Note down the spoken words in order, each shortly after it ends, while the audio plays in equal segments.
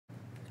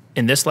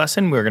In this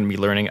lesson, we're going to be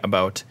learning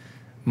about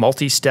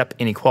multi-step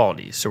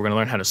inequalities. So we're going to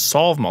learn how to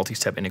solve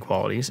multi-step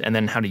inequalities and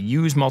then how to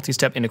use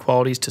multi-step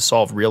inequalities to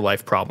solve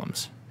real-life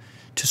problems.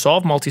 To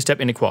solve multi-step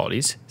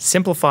inequalities,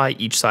 simplify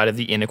each side of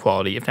the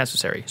inequality if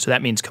necessary. So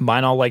that means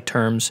combine all like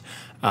terms,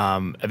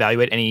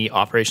 evaluate any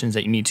operations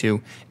that you need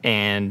to,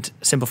 and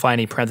simplify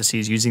any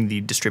parentheses using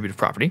the distributive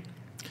property.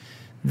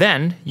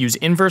 Then use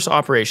inverse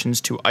operations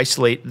to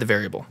isolate the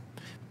variable.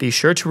 Be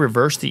sure to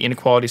reverse the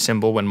inequality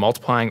symbol when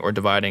multiplying or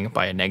dividing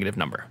by a negative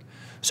number.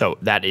 So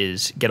that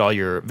is, get all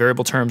your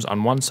variable terms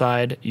on one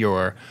side,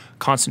 your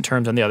constant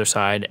terms on the other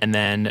side, and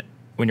then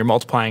when you're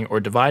multiplying or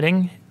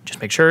dividing, just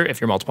make sure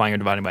if you're multiplying or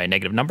dividing by a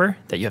negative number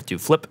that you have to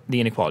flip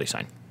the inequality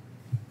sign.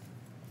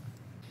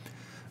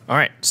 All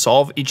right,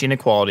 solve each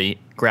inequality,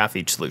 graph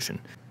each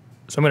solution.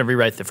 So I'm going to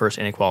rewrite the first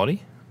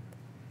inequality.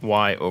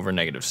 Y over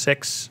negative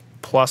 6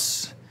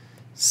 plus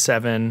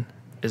 7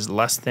 is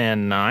less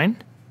than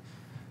 9.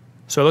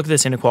 So I look at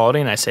this inequality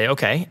and I say,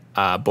 okay,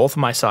 both of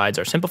my sides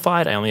are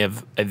simplified. I only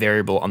have a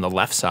variable on the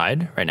left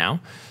side right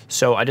now.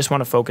 So I just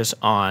want to focus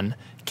on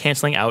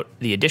canceling out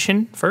the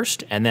addition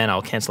first, and then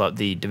I'll cancel out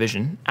the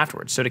division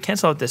afterwards. So to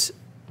cancel out this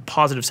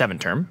positive 7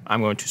 term,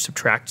 I'm going to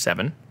subtract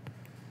 7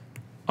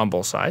 on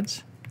both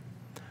sides.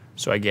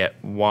 So I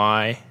get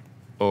y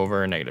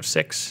over negative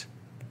 6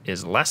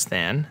 is less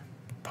than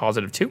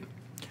positive 2.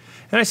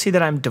 And I see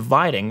that I'm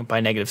dividing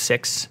by negative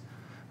 6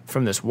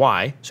 from this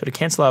y. So to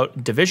cancel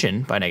out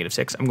division by negative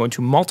 6, I'm going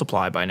to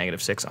multiply by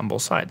negative 6 on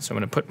both sides. So I'm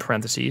going to put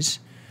parentheses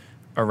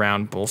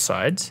around both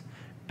sides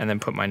and then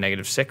put my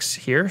negative 6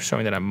 here,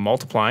 showing that I'm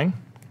multiplying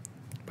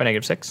by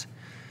negative 6.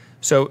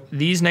 So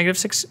these negative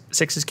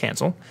 6's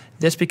cancel.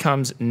 This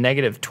becomes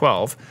negative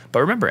 12. But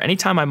remember,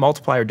 anytime I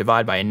multiply or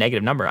divide by a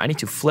negative number, I need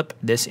to flip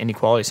this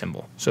inequality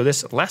symbol. So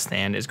this less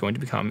than is going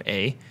to become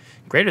a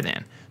greater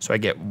than. So I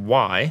get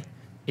y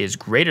is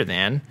greater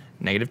than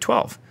negative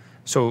 12.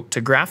 So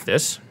to graph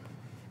this,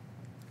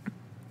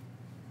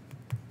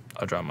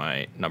 I'll draw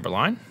my number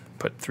line,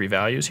 put 3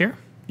 values here.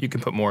 You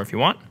can put more if you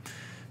want.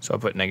 So I'll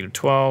put negative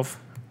 12,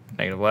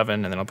 negative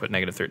 11, and then I'll put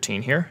negative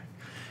 13 here.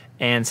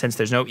 And since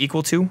there's no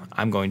equal to,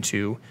 I'm going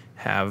to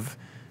have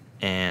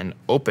an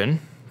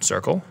open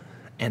circle.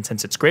 And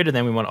since it's greater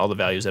than, we want all the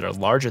values that are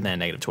larger than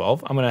negative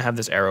 12. I'm going to have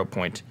this arrow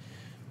point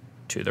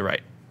to the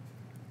right.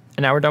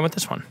 And now we're done with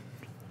this one.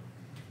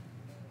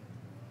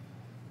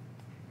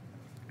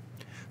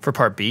 For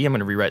part B, I'm going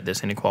to rewrite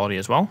this inequality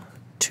as well.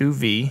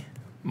 2v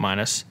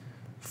minus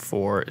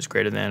 4 is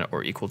greater than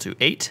or equal to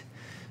 8.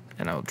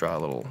 And I'll draw a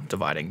little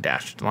dividing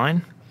dashed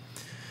line.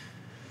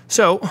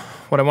 So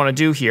what I want to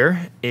do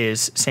here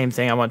is same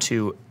thing. I want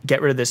to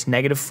get rid of this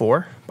negative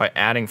 4 by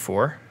adding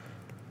 4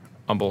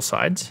 on both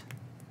sides.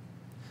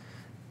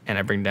 And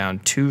I bring down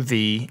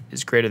 2v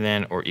is greater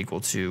than or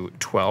equal to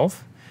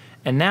 12.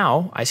 And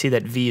now I see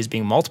that v is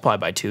being multiplied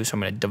by 2, so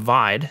I'm going to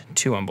divide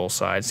 2 on both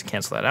sides to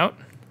cancel that out.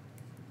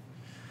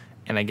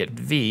 And I get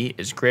v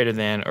is greater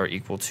than or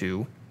equal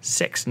to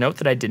 6. Note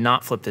that I did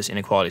not flip this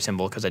inequality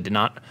symbol because I did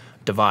not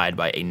divide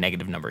by a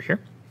negative number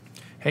here.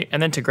 Okay,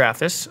 and then to graph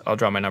this, I'll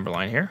draw my number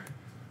line here.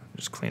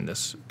 Just clean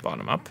this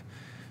bottom up.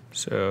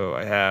 So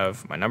I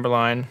have my number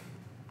line,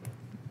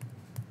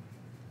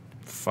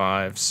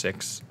 5,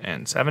 6,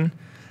 and 7.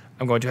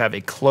 I'm going to have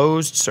a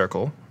closed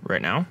circle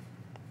right now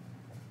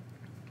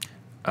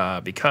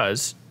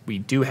because we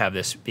do have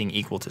this being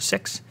equal to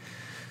 6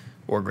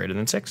 or greater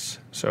than 6.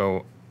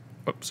 So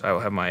oops, I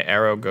will have my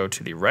arrow go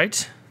to the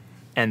right,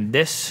 and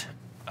this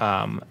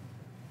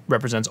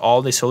represents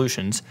all the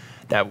solutions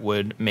that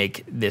would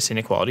make this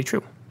inequality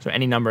true. So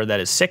any number that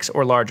is 6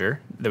 or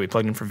larger that we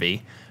plugged in for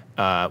v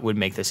would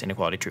make this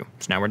inequality true.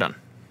 So now we're done.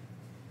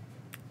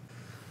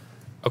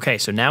 Okay,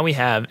 so now we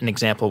have an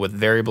example with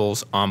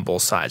variables on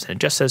both sides, and it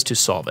just says to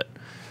solve it.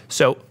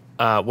 So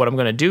what I'm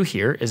going to do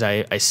here is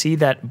I see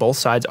that both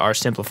sides are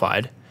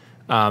simplified,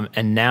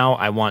 and now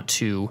I want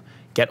to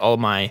get all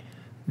my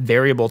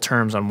variable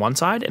terms on one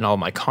side and all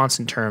my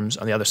constant terms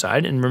on the other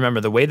side. And remember,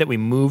 the way that we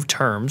move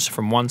terms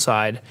from one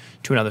side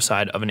to another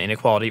side of an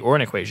inequality or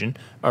an equation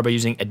are by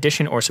using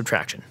addition or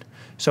subtraction.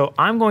 So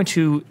I'm going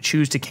to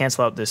choose to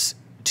cancel out this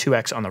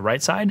 2x on the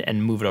right side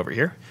and move it over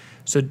here.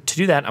 So to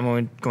do that,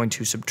 I'm going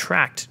to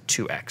subtract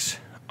 2x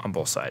on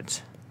both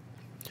sides.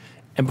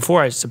 And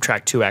before I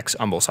subtract 2x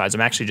on both sides,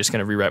 I'm actually just going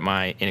to rewrite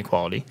my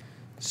inequality.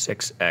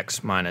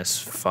 6x minus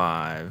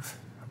 5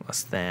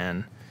 less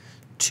than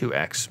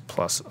 2x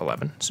plus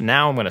 11. So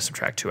now I'm going to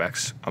subtract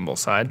 2x on both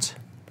sides.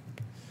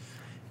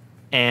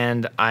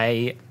 And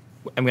I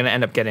am going to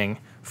end up getting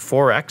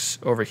 4x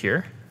over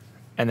here.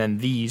 And then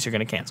these are going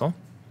to cancel.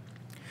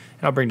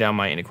 And I'll bring down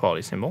my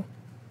inequality symbol.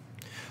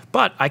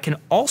 But I can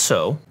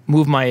also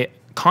move my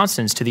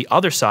constants to the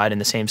other side in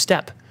the same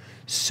step.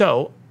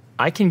 So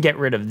I can get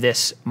rid of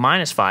this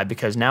minus 5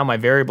 because now my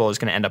variable is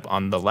going to end up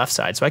on the left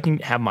side. So I can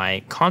have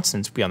my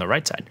constants be on the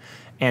right side.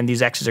 And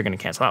these x's are going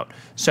to cancel out.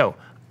 So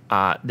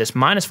this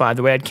minus 5,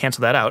 the way I'd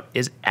cancel that out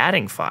is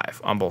adding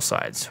 5 on both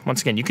sides. Once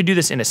again, you could do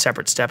this in a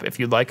separate step if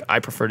you'd like. I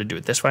prefer to do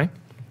it this way.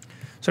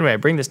 So anyway, I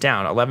bring this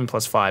down. 11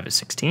 plus 5 is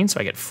 16, so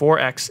I get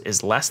 4x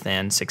is less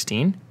than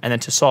 16. And then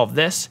to solve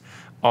this,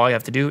 all I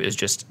have to do is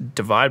just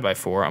divide by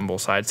 4 on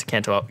both sides to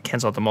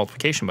cancel out the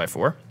multiplication by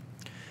 4.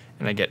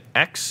 And I get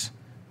x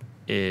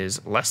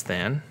is less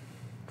than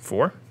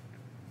 4.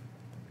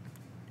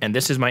 And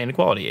this is my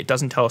inequality. It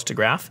doesn't tell us to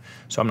graph,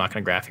 so I'm not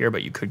going to graph here,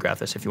 but you could graph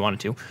this if you wanted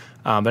to.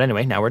 But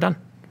anyway, now we're done.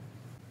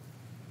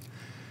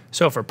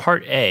 So for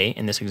part A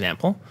in this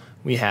example,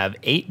 we have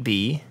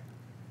 8b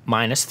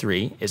minus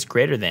 3 is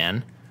greater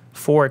than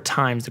 4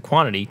 times the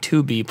quantity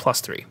 2b plus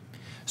 3.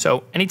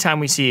 So anytime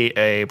we see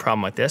a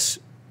problem like this,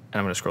 and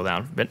I'm going to scroll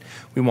down a bit,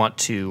 we want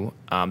to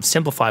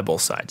simplify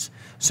both sides.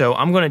 So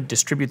I'm going to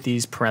distribute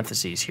these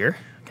parentheses here,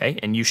 okay?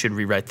 And you should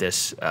rewrite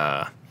this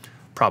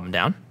problem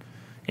down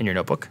in your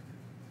notebook.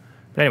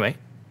 But anyway,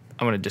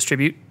 I'm going to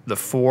distribute the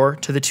 4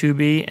 to the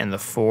 2b and the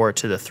 4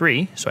 to the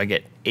 3, so I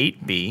get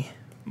 8b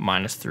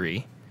minus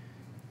 3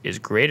 is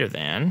greater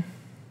than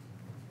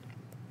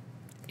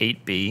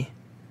 8b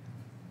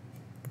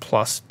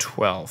plus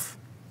 12.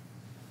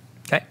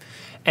 Okay?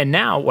 And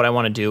now what I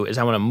want to do is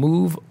I want to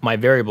move my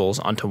variables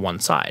onto one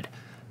side.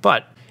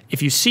 But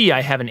if you see,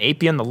 I have an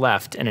 8b on the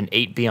left and an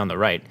 8b on the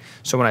right.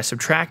 So when I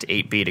subtract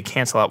 8b to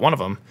cancel out one of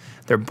them,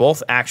 they're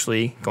both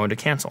actually going to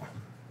cancel.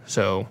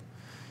 So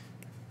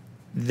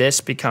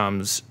this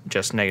becomes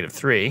just negative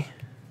 3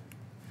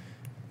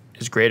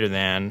 is greater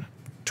than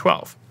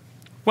 12.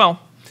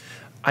 Well,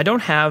 I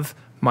don't have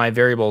my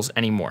variables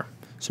anymore.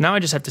 So now I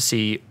just have to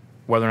see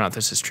whether or not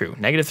this is true.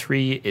 Negative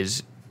 3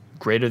 is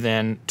greater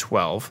than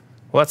 12.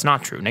 Well, that's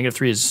not true. Negative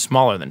 3 is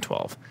smaller than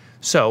 12.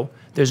 So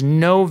there's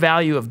no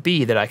value of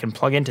b that I can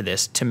plug into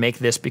this to make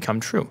this become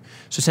true.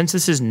 So since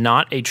this is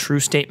not a true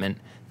statement,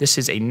 this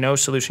is a no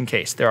solution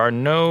case. There are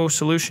no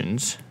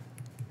solutions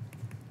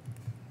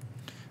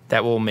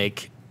that will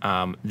make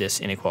this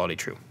inequality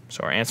true.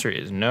 So our answer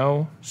is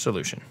no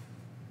solution.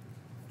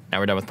 Now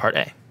we're done with part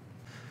A.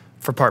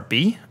 For part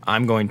B,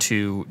 I'm going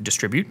to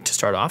distribute to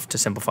start off to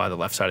simplify the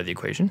left side of the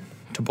equation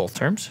to both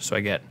terms. So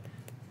I get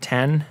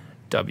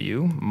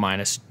 10w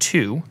minus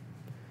 2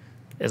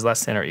 is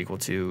less than or equal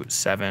to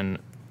 7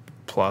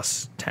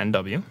 plus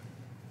 10w.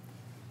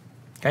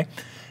 Okay,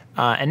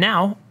 and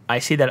now I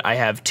see that I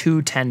have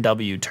two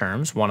 10w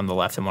terms, one on the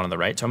left and one on the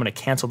right. So I'm going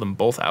to cancel them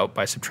both out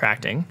by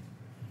subtracting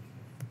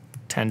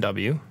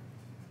 10w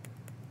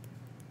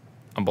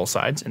on both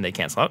sides, and they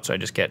cancel out. So I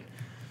just get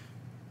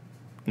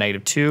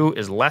negative 2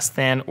 is less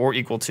than or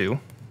equal to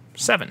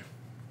 7.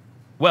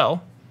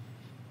 Well,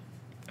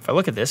 if I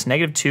look at this,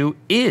 negative 2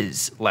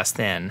 is less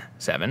than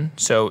 7.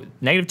 So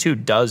negative 2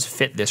 does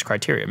fit this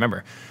criteria.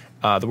 Remember,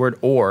 the word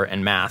or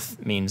in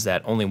math means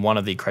that only one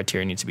of the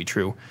criteria needs to be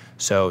true.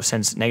 So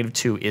since negative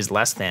 2 is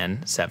less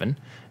than 7,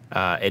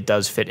 it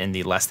does fit in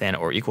the less than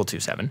or equal to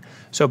 7.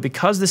 So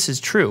because this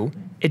is true,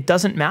 it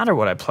doesn't matter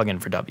what I plug in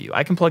for w.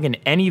 I can plug in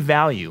any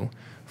value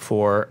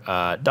for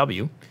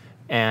w,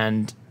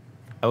 and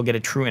I will get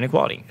a true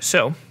inequality.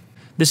 So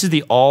this is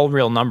the all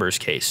real numbers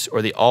case,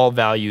 or the all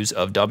values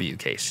of w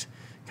case.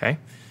 Okay,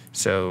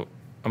 so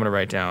I'm going to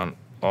write down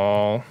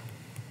all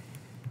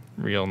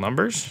real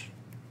numbers,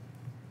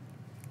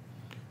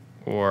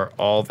 or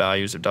all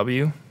values of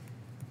w.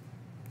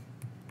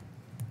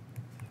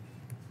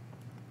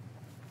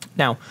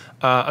 Now,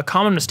 a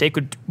common mistake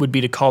would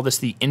be to call this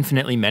the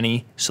infinitely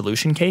many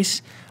solution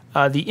case.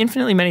 The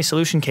infinitely many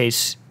solution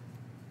case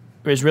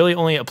is really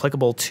only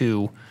applicable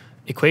to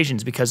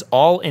equations because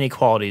all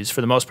inequalities,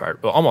 for the most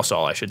part, well, almost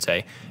all I should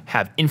say,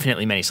 have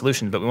infinitely many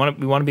solutions, but we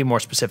want to be more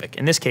specific.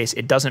 In this case,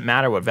 it doesn't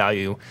matter what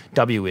value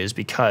w is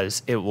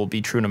because it will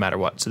be true no matter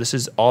what. So this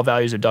is all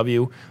values of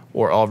w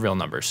or all real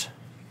numbers.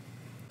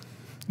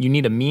 You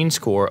need a mean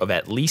score of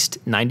at least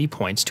 90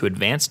 points to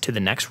advance to the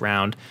next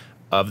round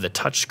of the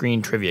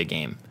touchscreen trivia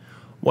game.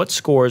 What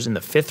scores in the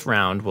 5th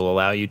round will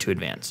allow you to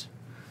advance?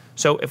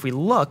 So if we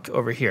look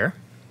over here,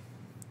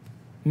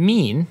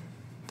 mean,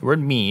 the word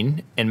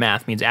mean in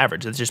math means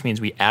average. That just means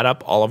we add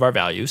up all of our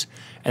values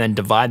and then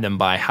divide them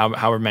by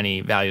however many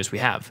values we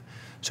have.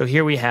 So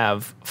here we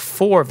have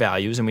 4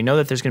 values, and we know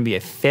that there's going to be a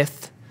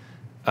 5th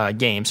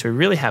game, so we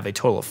really have a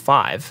total of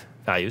 5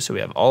 values. So we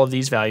have all of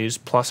these values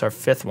plus our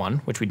 5th one,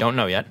 which we don't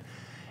know yet,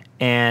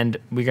 and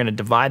we're going to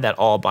divide that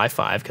all by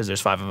 5 because there's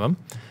 5 of them,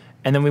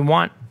 and then we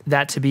want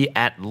that to be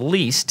at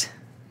least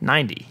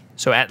 90.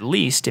 So at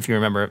least, if you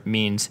remember,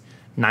 means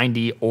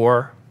 90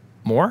 or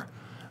more.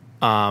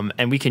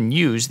 And we can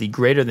use the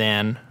greater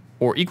than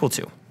or equal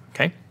to,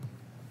 okay?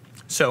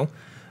 So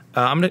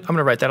I'm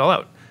gonna write that all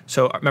out.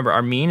 So remember,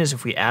 our mean is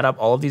if we add up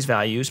all of these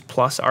values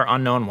plus our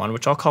unknown one,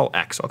 which I'll call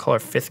x. So I'll call our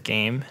 5th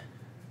game,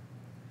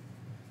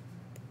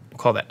 we'll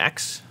call that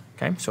x,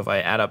 okay? So if I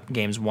add up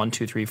games 1,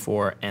 2, 3,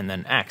 4, and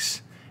then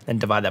x, then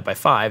divide that by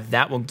 5,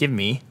 that will give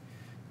me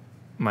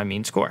my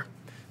mean score.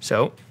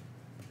 So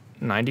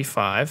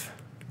 95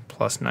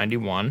 plus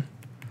 91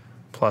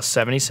 plus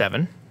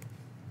 77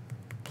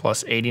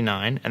 plus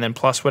 89, and then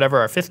plus whatever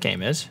our 5th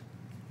game is,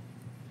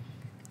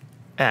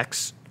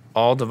 x,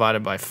 all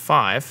divided by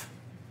 5,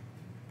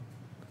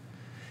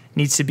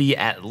 needs to be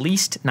at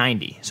least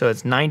 90. So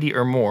it's 90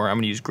 or more. I'm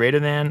going to use greater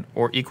than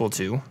or equal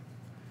to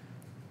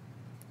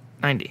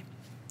 90.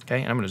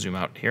 Okay, and I'm going to zoom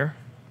out here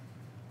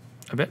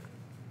a bit.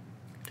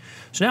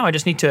 So now I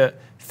just need to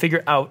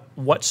figure out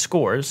what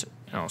scores,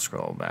 and I'll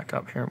scroll back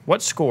up here,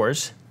 what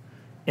scores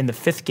in the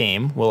fifth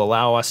game will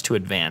allow us to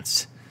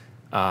advance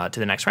to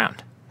the next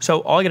round.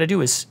 So all I got to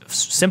do is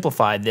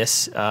simplify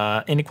this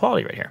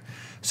inequality right here.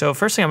 So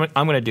first thing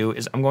I'm going to do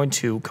is I'm going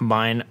to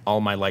combine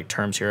all my like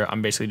terms here.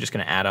 I'm basically just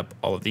going to add up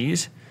all of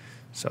these.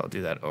 So I'll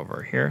do that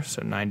over here.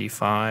 So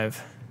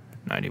 95,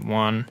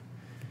 91,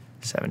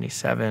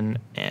 77,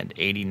 and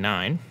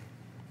 89.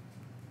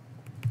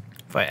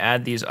 If I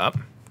add these up,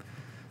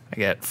 I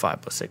get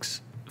 5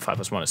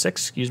 plus 1 is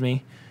 6, excuse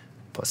me,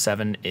 plus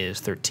 7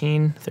 is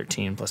 13,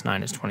 13 plus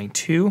 9 is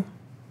 22,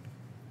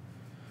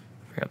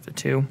 bring up the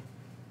 2,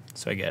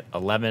 so I get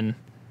 11,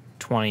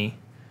 20,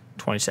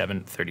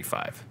 27,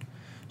 35.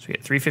 So we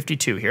get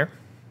 352 here.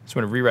 So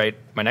I'm going to rewrite,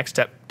 my next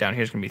step down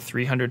here is going to be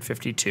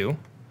 352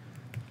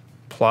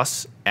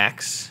 plus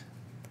x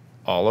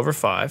all over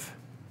 5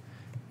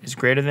 is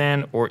greater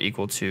than or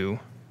equal to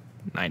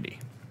 90.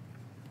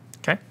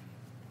 Okay?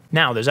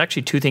 Now, there's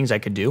actually two things I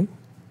could do.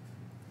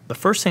 The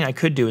first thing I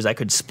could do is I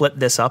could split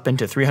this up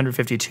into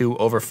 352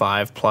 over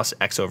 5 plus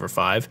x over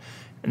 5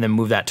 and then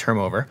move that term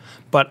over.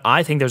 But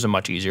I think there's a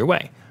much easier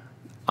way.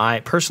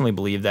 I personally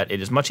believe that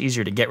it is much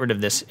easier to get rid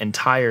of this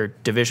entire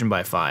division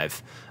by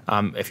 5.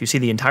 If you see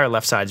the entire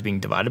left side is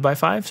being divided by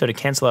 5, so to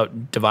cancel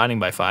out dividing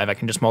by 5, I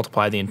can just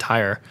multiply the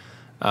entire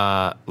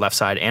left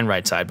side and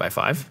right side by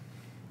 5.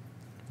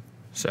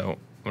 So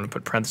I'm going to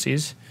put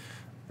parentheses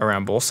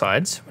around both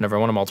sides. Whenever I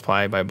want to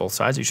multiply by both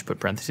sides, you should put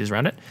parentheses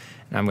around it.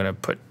 And I'm going to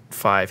put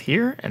 5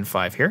 here and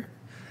 5 here.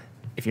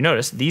 If you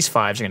notice, these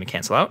 5s are going to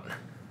cancel out.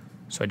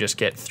 So I just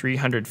get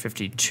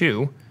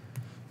 352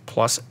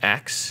 plus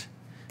x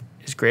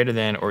is greater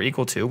than or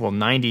equal to, well,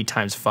 90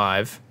 times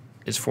 5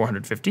 is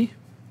 450.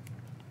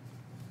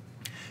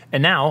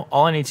 And now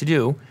all I need to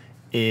do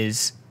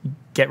is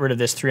get rid of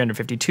this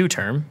 352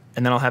 term,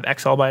 and then I'll have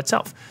x all by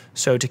itself.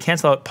 So to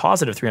cancel out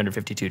positive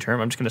 352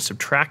 term, I'm just going to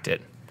subtract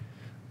it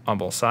on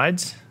both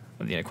sides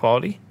of the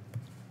inequality.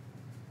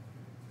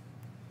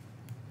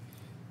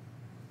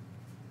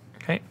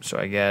 Okay, so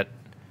I get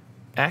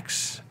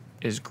x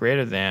is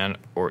greater than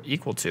or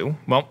equal to,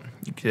 well,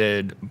 you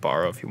could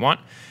borrow if you want.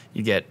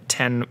 You get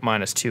 10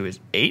 minus 2 is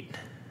 8,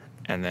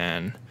 and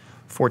then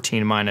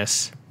 14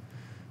 minus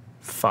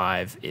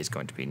 5 is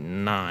going to be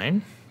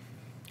 9.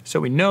 So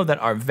we know that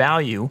our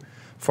value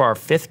for our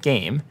fifth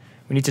game,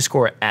 we need to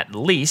score at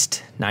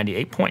least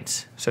 98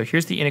 points. So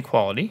here's the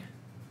inequality.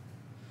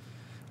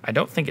 I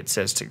don't think it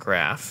says to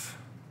graph.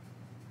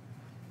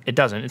 It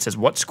doesn't. It says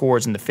what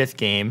scores in the fifth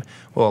game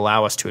will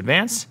allow us to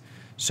advance.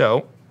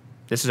 So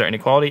this is our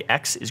inequality.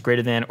 X is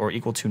greater than or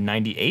equal to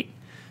 98.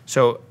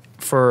 So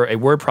for a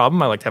word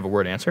problem, I like to have a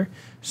word answer.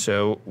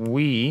 So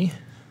we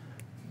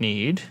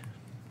need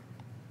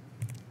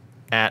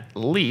at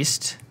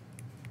least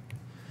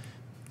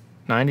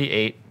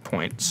 98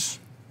 points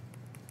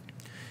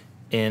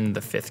in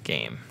the fifth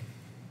game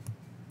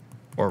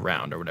or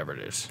round or whatever it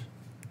is.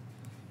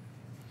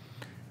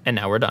 And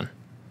now we're done.